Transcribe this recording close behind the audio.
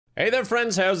Hey there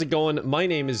friends, how's it going? My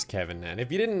name is Kevin, and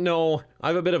if you didn't know, I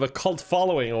have a bit of a cult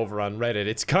following over on Reddit.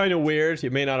 It's kind of weird, you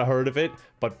may not have heard of it,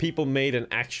 but people made an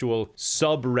actual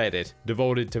subreddit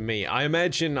devoted to me. I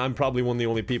imagine I'm probably one of the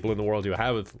only people in the world who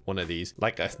have one of these.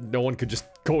 Like, no one could just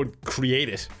go and create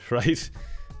it, right?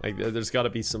 Like, there's got to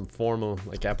be some formal,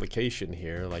 like, application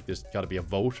here. Like, there's got to be a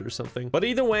vote or something. But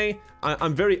either way,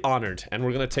 I'm very honored, and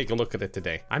we're going to take a look at it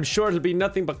today. I'm sure it'll be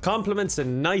nothing but compliments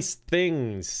and nice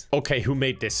things. Okay, who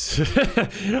made this?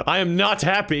 I am not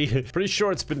happy. Pretty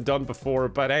sure it's been done before,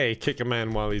 but hey, kick a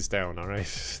man while he's down, all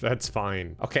right? That's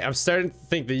fine. Okay, I'm starting to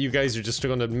think that you guys are just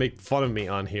going to make fun of me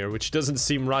on here, which doesn't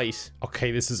seem right. Okay,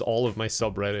 this is all of my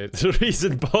subreddit.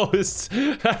 Recent posts.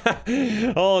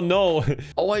 Oh, no.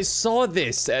 Oh, I saw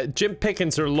this. Jim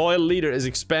Pickens, her loyal leader, is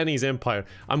expanding his empire.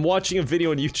 I'm watching a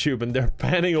video on YouTube and they're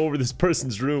panning over this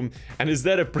person's room. And is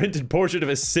that a printed portrait of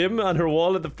a sim on her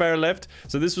wall at the far left?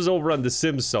 So this was over on the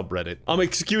Sims subreddit.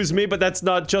 Excuse me, but that's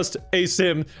not just a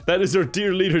sim. That is our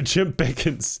dear leader, Jim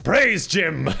Pickens. Praise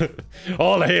Jim!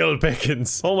 All hail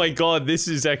Pickens. Oh my god, this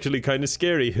is actually kind of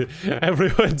scary.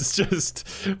 Everyone's just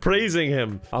praising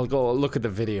him. I'll go look at the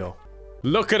video.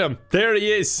 Look at him. There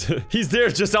he is. He's there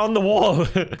just on the wall.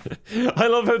 I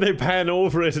love how they pan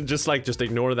over it and just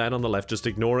ignore that on the left. Just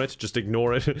ignore it. Just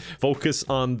ignore it. Focus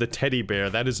on the teddy bear.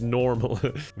 That is normal.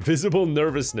 Visible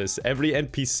nervousness. Every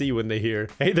NPC when they hear,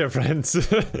 hey there, friends.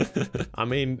 I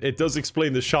mean, it does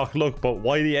explain the shocked look, but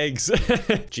why the eggs?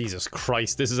 Jesus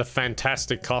Christ. This is a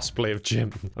fantastic cosplay of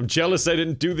Jim. I'm jealous I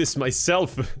didn't do this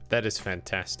myself. That is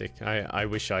fantastic. I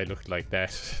wish I looked like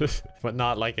that. But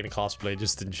not like in cosplay,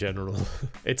 just in general.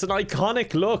 It's an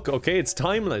iconic look, okay? It's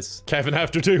timeless. Kevin,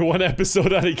 after doing one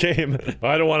episode at a game,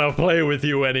 I don't want to play with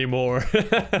you anymore.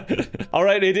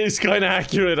 Alright, it is kind of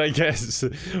accurate, I guess.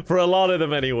 For a lot of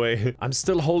them, anyway. I'm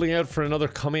still holding out for another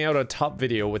coming out on top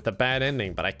video with the bad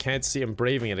ending, but I can't see him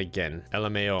braving it again.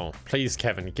 LMAO. Please,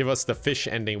 Kevin, give us the fish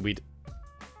ending we'd...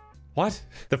 What?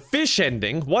 The fish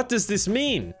ending? What does this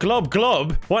mean?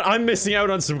 Glub? What? I'm missing out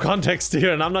on some context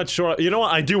here and I'm not sure. You know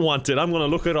what? I do want it. I'm gonna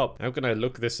look it up. How can I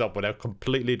look this up without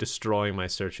completely destroying my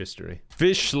search history?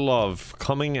 Fish love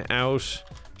coming out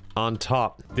on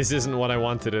top. This isn't what I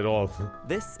wanted at all.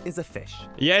 This is a fish.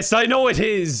 Yes, I know it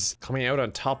is! Coming out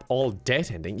on top, all death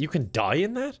ending. You can die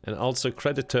in that? And also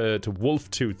credit to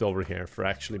Wolftooth over here for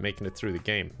actually making it through the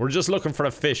game. We're just looking for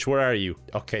a fish. Where are you?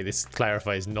 Okay, this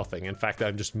clarifies nothing. In fact,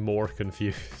 I'm just more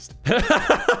confused.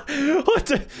 What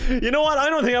the? You know what? I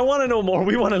don't think I want to know more.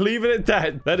 We want to leave it at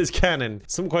that. That is canon.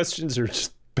 Some questions are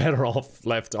just better off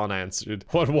left unanswered.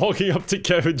 What walking up to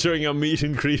Kevin during a meet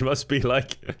and greet must be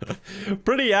like.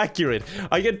 Pretty accurate.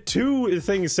 I get two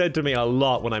things said to me a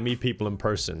lot when I meet people in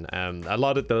person. A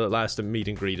lot at the last meet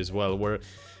and greet as well, where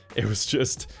it was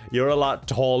just, you're a lot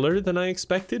taller than I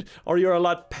expected, or you're a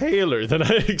lot paler than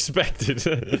I expected.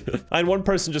 I had one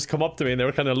person just come up to me and they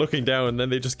were kind of looking down, and then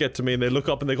they just get to me and they look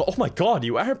up and they go, oh my god,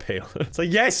 you are pale. It's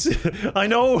like, yes, I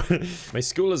know. My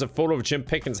school has a photo of Jim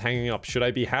Pickens hanging up. Should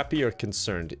I be happy or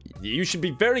concerned? You should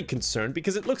be very concerned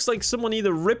because it looks like someone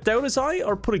either ripped out his eye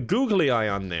or put a googly eye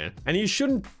on there. And you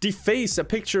shouldn't deface a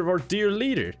picture of our dear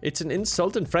leader. It's an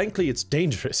insult and frankly, it's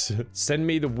dangerous. Send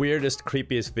me the weirdest,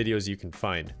 creepiest videos you can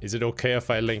find. Is it okay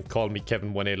if I link Call Me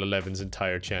Kevin 1811's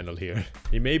entire channel here?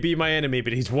 He may be my enemy,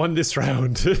 but he's won this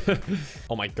round.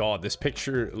 Oh my god, this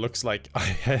picture looks like I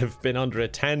have been under a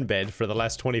tan bed for the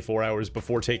last 24 hours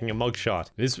before taking a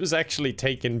mugshot. This was actually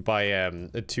taken by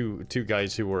two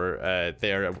guys who were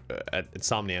there at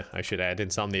Insomnia, I should add,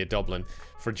 Insomnia Dublin,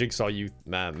 for Jigsaw Youth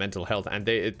Mental Health, and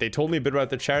they told me a bit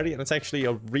about their charity, and it's actually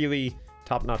a really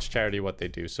top-notch charity what they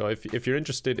do. So if you're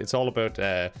interested, it's all about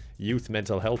youth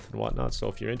mental health and whatnot. So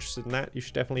if you're interested in that, you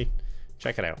should definitely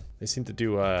check it out. They seem to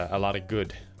do a lot of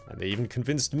good. And they even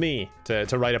convinced me to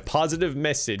write a positive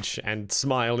message and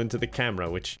smile into the camera,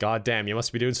 which, goddamn, you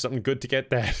must be doing something good to get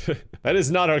that. That is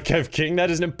not our Kev King, that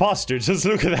is an imposter. Just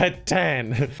look at that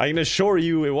tan. I can assure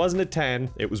you it wasn't a tan,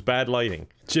 it was bad lighting.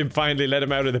 Jim finally let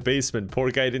him out of the basement. Poor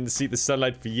guy didn't see the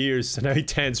sunlight for years, so now he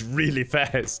tans really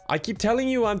fast. I keep telling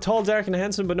you I'm tall, dark, and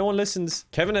handsome, but no one listens.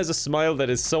 Kevin has a smile that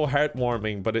is so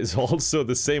heartwarming, but is also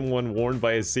the same one worn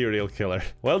by a serial killer.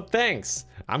 Well, thanks.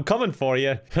 I'm coming for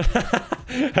you.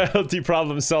 A healthy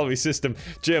problem-solving system.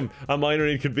 Jim, a minor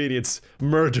inconvenience.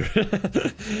 Murder.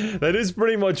 That is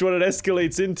pretty much what it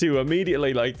escalates into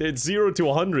immediately. Like, it's 0 to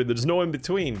 100. There's no in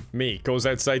between. Me, goes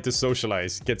outside to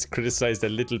socialize. Gets criticized a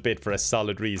little bit for a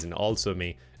solid reason. Also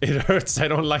me. It hurts. I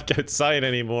don't like outside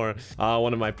anymore.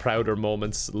 One of my prouder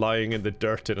moments. Lying in the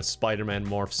dirt in a Spider-Man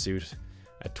morph suit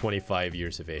at 25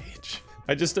 years of age.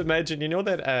 I just imagine, you know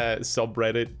that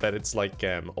subreddit that it's like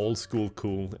old school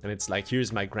cool, and it's like,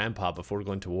 here's my grandpa before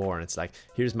going to war, and it's like,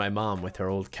 here's my mom with her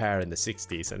old car in the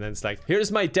 60s, and then it's like,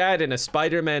 here's my dad in a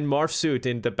Spider-Man morph suit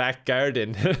in the back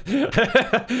garden.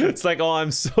 It's like, oh,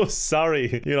 I'm so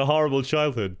sorry. You had a horrible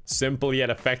childhood. Simple yet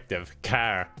effective.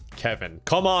 Car. Kevin,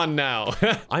 come on now.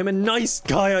 I'm a nice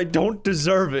guy, I don't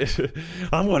deserve it.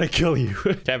 I'm gonna kill you.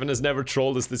 Kevin has never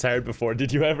trolled us this hard before.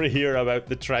 Did you ever hear about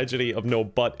the tragedy of no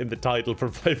butt in the title for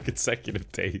 5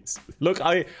 consecutive days? Look,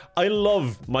 I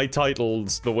love my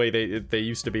titles the way they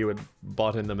used to be with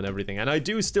butt in them and everything, and I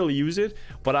do still use it,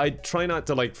 but I try not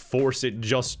to like force it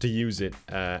just to use it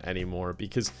anymore,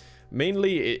 because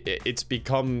mainly it's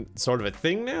become sort of a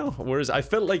thing now, whereas I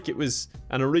felt like it was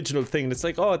an original thing, and it's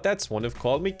like, oh, that's one of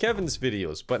Call Me Kevin's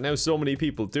videos, but now so many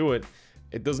people do it,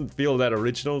 it doesn't feel that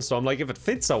original. So I'm like, if it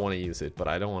fits, I want to use it, but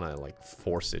I don't want to like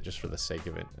force it just for the sake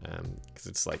of it, because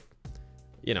it's like,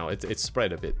 you know, it's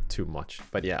spread a bit too much.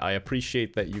 But yeah, I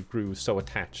appreciate that you grew so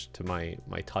attached to my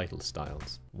title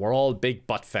styles. We're all big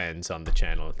butt fans on the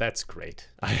channel. That's great.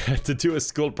 I had to do a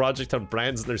school project on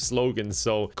brands and their slogans,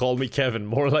 so Call Me Kevin,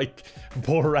 more like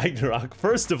Bor Ragnarok.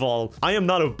 First of all, I am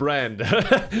not a brand.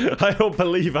 I don't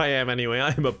believe I am anyway.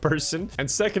 I am a person. And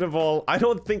second of all, I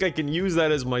don't think I can use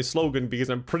that as my slogan, because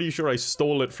I'm pretty sure I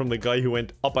stole it from the guy who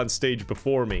went up on stage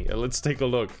before me. Let's take a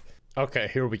look. Okay,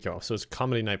 here we go. So it's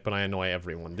comedy night, but I annoy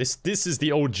everyone. This is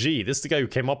the OG. This is the guy who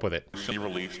came up with it. He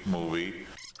released movie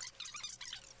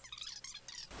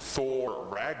Thor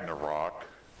Ragnarok,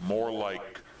 more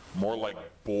like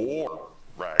Bor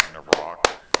Ragnarok.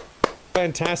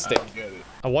 Fantastic.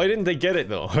 Why didn't they get it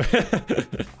though?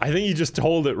 I think he just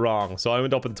told it wrong, so I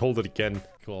went up and told it again.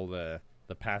 Called the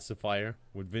pacifier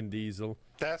with Vin Diesel.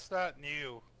 That's not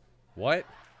new. What?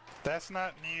 That's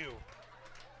not new.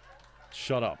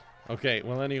 Shut up. Okay,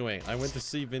 well anyway, I went to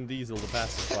see Vin Diesel, the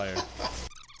pacifier,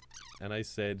 and I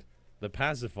said, the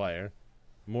pacifier,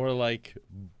 more like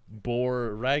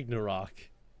Bor Ragnarok.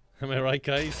 Am I right,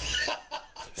 guys?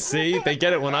 See, they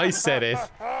get it when I said it.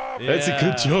 That's a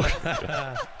good joke.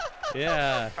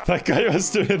 Yeah. That guy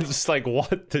must have been just like,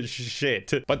 what the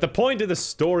shit? But the point of the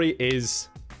story is,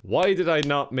 why did I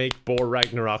not make Bor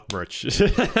Ragnarok merch?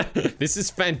 This is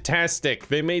fantastic.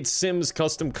 They made Sims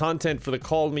custom content for the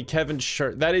Call Me Kevin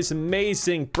shirt. That is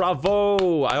amazing.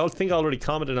 Bravo. I think I already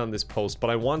commented on this post, but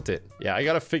I want it. Yeah, I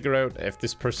gotta figure out if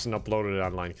this person uploaded it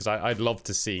online, because I'd love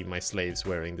to see my slaves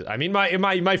wearing this. I mean,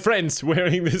 my friends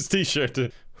wearing this t-shirt.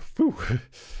 Whew.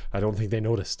 I don't think they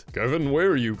noticed. Kevin, where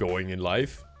are you going in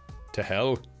life? To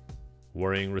hell.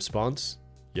 Worrying response,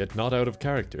 yet not out of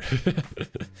character.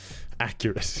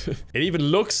 Accurate. It even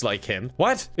looks like him.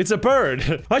 What? It's a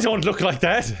bird. I don't look like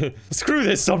that. Screw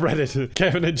this subreddit.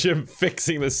 Kevin and Jim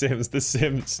fixing the Sims. The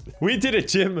Sims. We did it,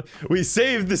 Jim. We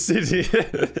saved the city.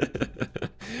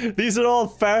 These are all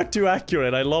far too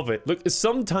accurate. I love it. Look,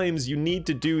 sometimes you need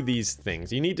to do these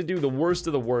things. You need to do the worst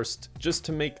of the worst just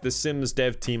to make the Sims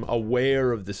dev team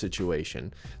aware of the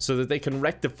situation so that they can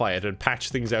rectify it and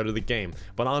patch things out of the game.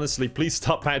 But honestly, please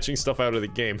stop patching stuff out of the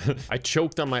game. I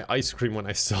choked on my ice cream when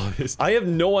I saw this. I have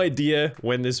no idea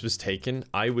when this was taken.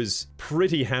 I was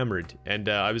pretty hammered, and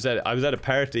I was at a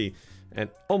party, and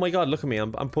oh my god, look at me,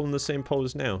 I'm pulling the same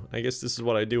pose now. I guess this is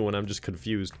what I do when I'm just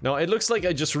confused. Now, it looks like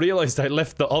I just realized I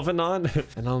left the oven on,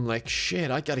 and I'm like, shit,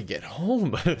 I gotta get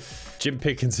home. Jim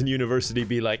Pickens in university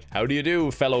be like, how do you do,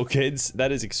 fellow kids?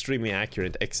 That is extremely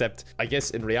accurate, except I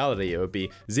guess in reality it would be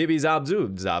Zibi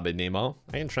Zabzub Zabi Nemo.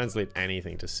 I can translate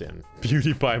anything to Sim.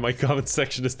 Beauty pie, my comment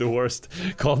section is the worst.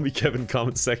 Call Me Kevin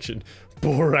comment section.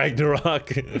 Bor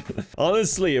Ragnarok.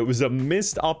 Honestly, it was a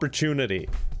missed opportunity.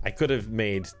 I could have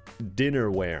made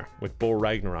dinnerware with Bor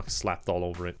Ragnarok slapped all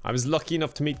over it. I was lucky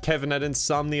enough to meet Kevin at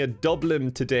Insomnia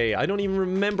Dublin today. I don't even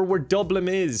remember where Dublin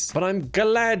is, but I'm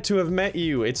glad to have met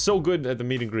you. It's so good at the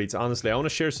meet and greets. Honestly, I want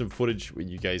to share some footage with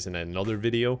you guys in another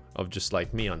video of just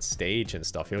like me on stage and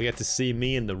stuff. You'll get to see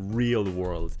me in the real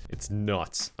world. It's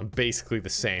nuts. I'm basically the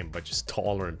same, but just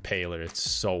taller and paler. It's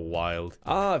so wild.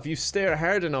 Ah, if you stare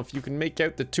hard enough, you can make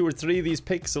out that 2 or 3 of these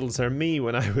pixels are me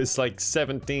when I was like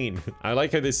 17. I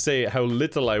like how they say how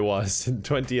little I was in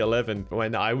 2011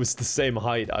 when I was the same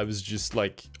height. I was just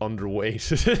like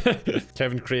underweight.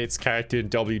 Kevin creates character in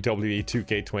WWE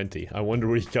 2K20. I wonder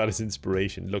where he got his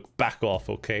inspiration. Look, back off,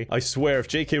 okay? I swear if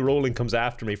JK Rowling comes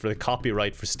after me for the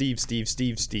copyright for Steve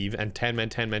and 10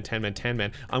 men,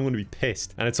 I'm gonna be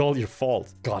pissed, and it's all your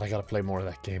fault. God, I gotta play more of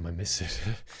that game. I miss it.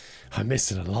 I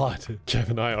miss it a lot.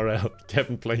 Kevin IRL.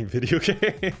 Kevin playing video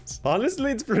games.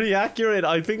 Honestly, it's pretty accurate.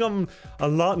 I think I'm a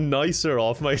lot nicer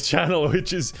off my channel,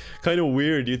 which is kind of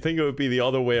weird. You'd think it would be the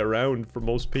other way around for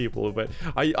most people, but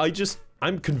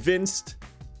I'm convinced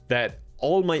that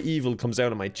all my evil comes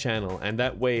out of my channel, and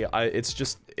that way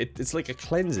it's like a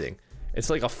cleansing. It's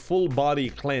like a full body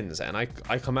cleanse, and I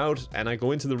come out and I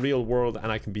go into the real world and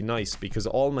I can be nice because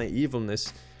all my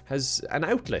evilness has an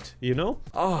outlet, you know?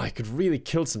 Oh, I could really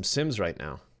kill some Sims right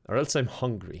now. Or else I'm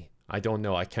hungry. I don't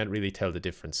know, I can't really tell the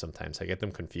difference sometimes. I get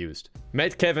them confused.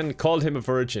 Met Kevin, called him a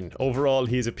virgin. Overall,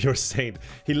 he's a pure saint.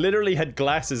 He literally had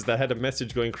glasses that had a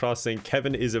message going across saying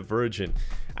Kevin is a virgin.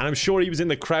 And I'm sure he was in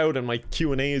the crowd on my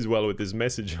Q&A as well with this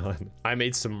message on. I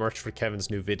made some merch for Kevin's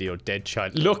new video, Dead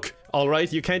Child. Look,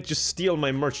 alright, you can't just steal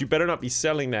my merch. You better not be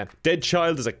selling that. Dead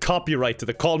Child is a copyright to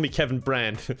the Call Me Kevin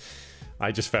brand.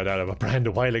 I just found out about a brand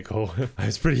a while ago. I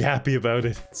was pretty happy about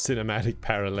it. Cinematic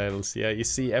parallels. Yeah, you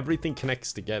see, everything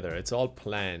connects together. It's all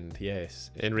planned, yes.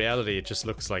 In reality, it just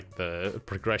looks like the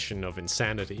progression of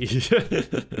insanity.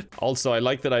 Also, I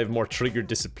like that I have more trigger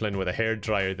discipline with a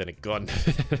hairdryer than a gun.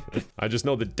 I just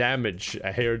know the damage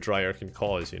a hairdryer can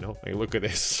cause, you know? Like, look at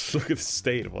this. Look at the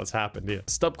state of what's happened here.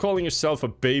 Stop calling yourself a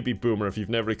baby boomer if you've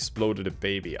never exploded a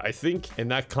baby. I think in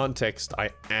that context,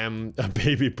 I am a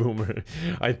baby boomer.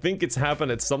 I think it's happened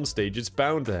at some stage. It's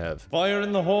bound to have. Fire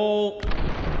in the hole.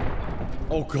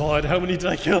 Oh god, how many did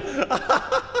I kill?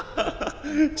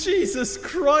 Jesus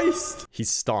Christ. He's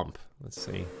Stomp. Let's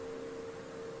see.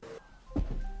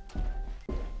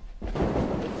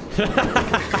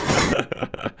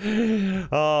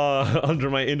 Under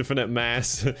my infinite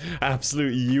mass.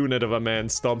 Absolute unit of a man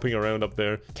stomping around up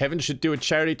there. Kevin should do a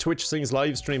charity Twitch Sings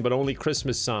live stream, but only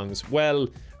Christmas songs. Well,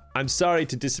 I'm sorry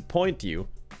to disappoint you,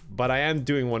 but I am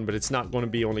doing one, but it's not going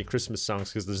to be only Christmas songs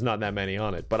because there's not that many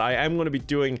on it. But I am going to be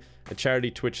doing a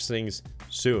charity Twitch Sings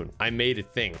soon. I made a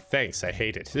thing. Thanks, I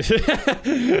hate it.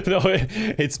 No,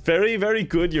 it's very, very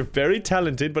good. You're very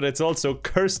talented, but it's also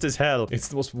cursed as hell. It's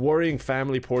the most worrying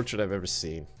family portrait I've ever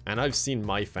seen. And I've seen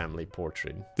my family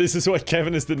portrait. This is why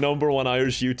Kevin is the #1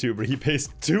 Irish YouTuber. He pays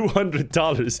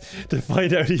 $200 to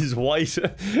find out he's white.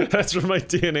 That's from my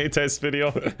DNA test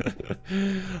video.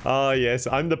 Ah, yes,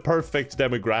 I'm the perfect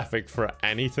demographic for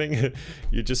anything.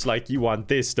 You're just like, you want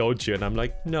this, don't you? And I'm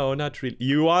like, no, not really.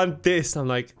 You want this? I'm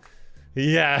like,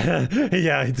 yeah,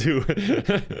 yeah, I do.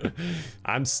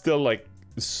 I'm still like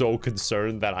so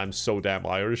concerned that I'm so damn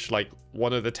Irish. Like,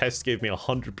 one of the tests gave me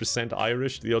 100%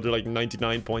 Irish, the other like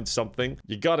 99 point something.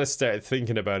 You gotta start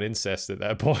thinking about incest at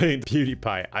that point.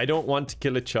 PewDiePie, I don't want to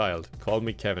kill a child. Call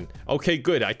me Kevin. Okay,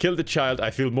 good. I killed a child.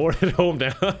 I feel more at home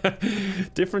now.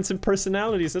 Difference in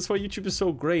personalities. That's why YouTube is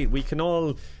so great. We can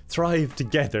all thrive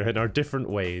together in our different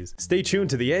ways. Stay tuned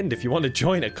to the end if you want to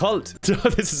join a cult.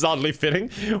 This is oddly fitting.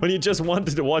 When you just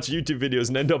wanted to watch YouTube videos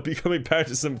and end up becoming part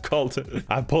of some cult.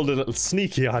 I pulled a little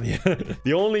sneaky on you.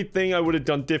 The only thing I would have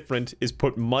done different is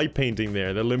put my painting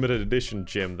there, the limited edition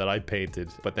gem that I painted.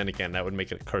 But then again, that would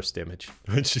make it a cursed image.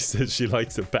 When she says she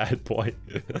likes a bad boy.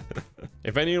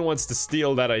 If anyone wants to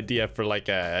steal that idea for like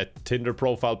a Tinder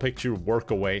profile picture,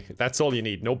 work away. That's all you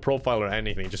need. No profile or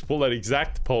anything. Just pull that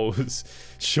exact pose.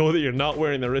 Show that you're not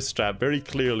wearing the wrist strap very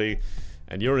clearly.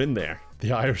 And you're in there.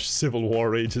 The Irish Civil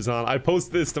War rages on. I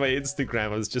posted this to my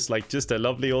Instagram. I was just like, just a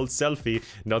lovely old selfie.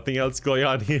 Nothing else going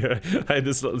on here. I had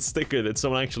this little sticker that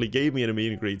someone actually gave me in a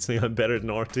meet and greet saying I'm better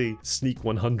than RT. Sneak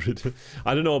 100.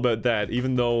 I don't know about that,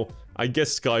 even though I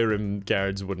guess Skyrim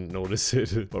guards wouldn't notice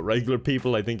it. But regular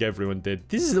people, I think everyone did.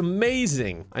 This is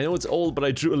amazing. I know it's old, but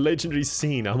I drew a legendary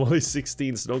scene. I'm only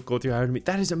 16, so don't go too hard on me.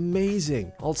 That is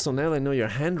amazing. Also, now that I know your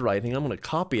handwriting, I'm gonna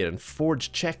copy it and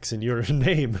forge checks in your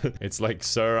name. It's like,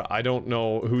 sir, I don't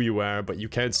know who you are, but you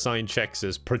can't sign checks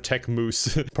as Protect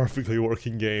Moose. Perfectly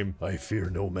working game. I fear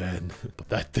no man, but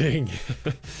that thing...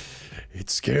 It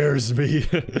scares me.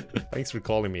 Thanks for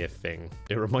calling me a thing.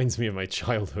 It reminds me of my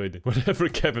childhood. Whenever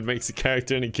Kevin makes a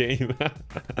character in a game.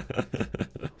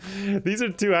 These are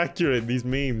too accurate, these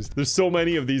memes. There's so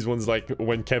many of these ones, like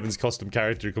when Kevin's custom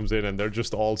character comes in and they're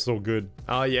just all so good.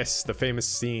 Ah, yes, the famous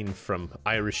scene from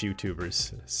Irish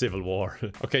YouTubers, Civil War.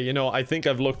 Okay, you know, I think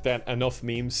I've looked at enough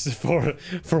memes for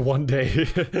one day.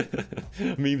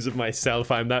 Memes of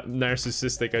myself. I'm that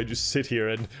narcissistic. I just sit here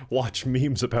and watch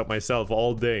memes about myself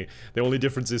all day. The only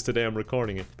difference is today I'm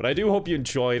recording it. But I do hope you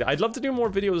enjoyed. I'd love to do more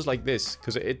videos like this,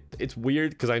 because it's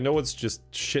weird, because I know it's just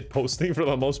shit posting for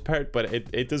the most part, but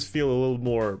it does feel a little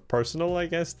more personal, I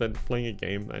guess, than playing a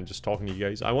game and just talking to you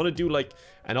guys. I want to do like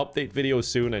an update video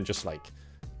soon and just like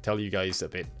tell you guys a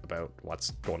bit about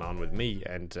what's going on with me,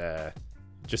 and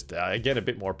just again a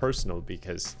bit more personal,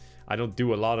 because I don't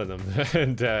do a lot of them.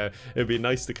 And it'd be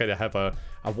nice to kind of have a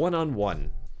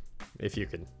one-on-one, if you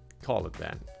can call it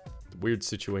that. Weird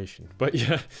situation. But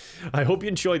yeah, I hope you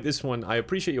enjoyed this one. I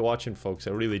appreciate you watching, folks.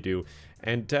 I really do.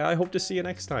 And I hope to see you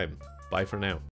next time. Bye for now.